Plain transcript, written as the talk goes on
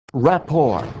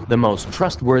Rapport, the most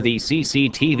trustworthy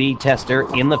CCTV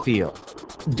tester in the field.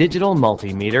 Digital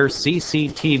multimeter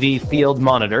CCTV field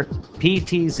monitor,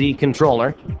 PTZ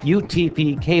controller,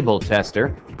 UTP cable tester,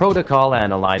 protocol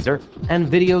analyzer, and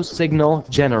video signal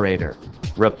generator.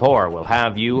 Rapport will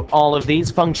have you all of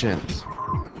these functions.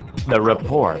 The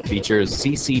Rapport features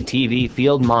CCTV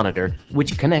field monitor,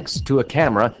 which connects to a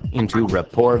camera into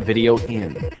Rapport Video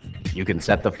In. You can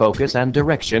set the focus and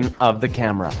direction of the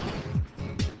camera.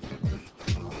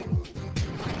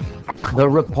 The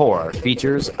Rapport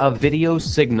features a video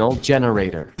signal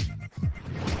generator.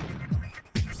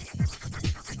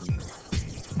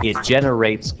 It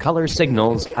generates color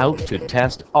signals out to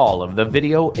test all of the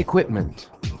video equipment.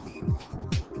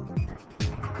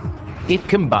 It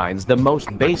combines the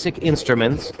most basic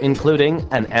instruments, including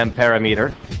an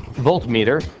amperemeter,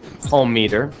 voltmeter, ohm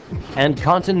meter, and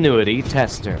continuity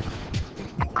tester.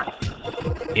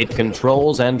 It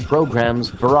controls and programs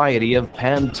a variety of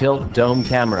pan-tilt dome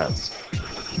cameras.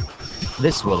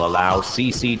 This will allow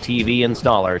CCTV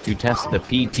installer to test the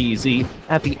PTZ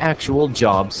at the actual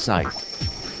job site.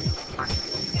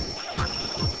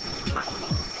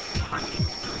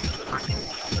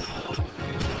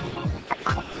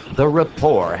 The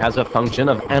Rapport has a function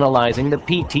of analyzing the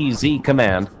PTZ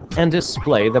command and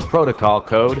display the protocol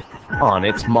code on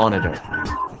its monitor.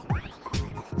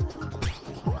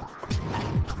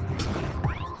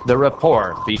 The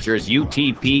Rapport features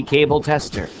UTP cable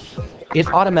tester. It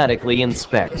automatically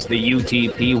inspects the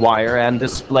UTP wire and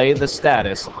displays the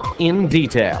status in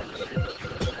detail.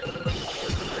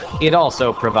 It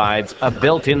also provides a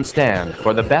built-in stand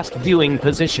for the best viewing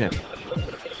position.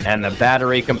 And the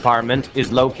battery compartment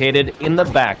is located in the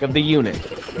back of the unit.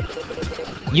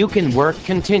 You can work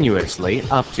continuously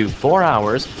up to 4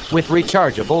 hours with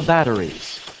rechargeable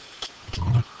batteries.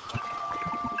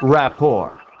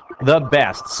 Rapport, the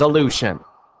best solution.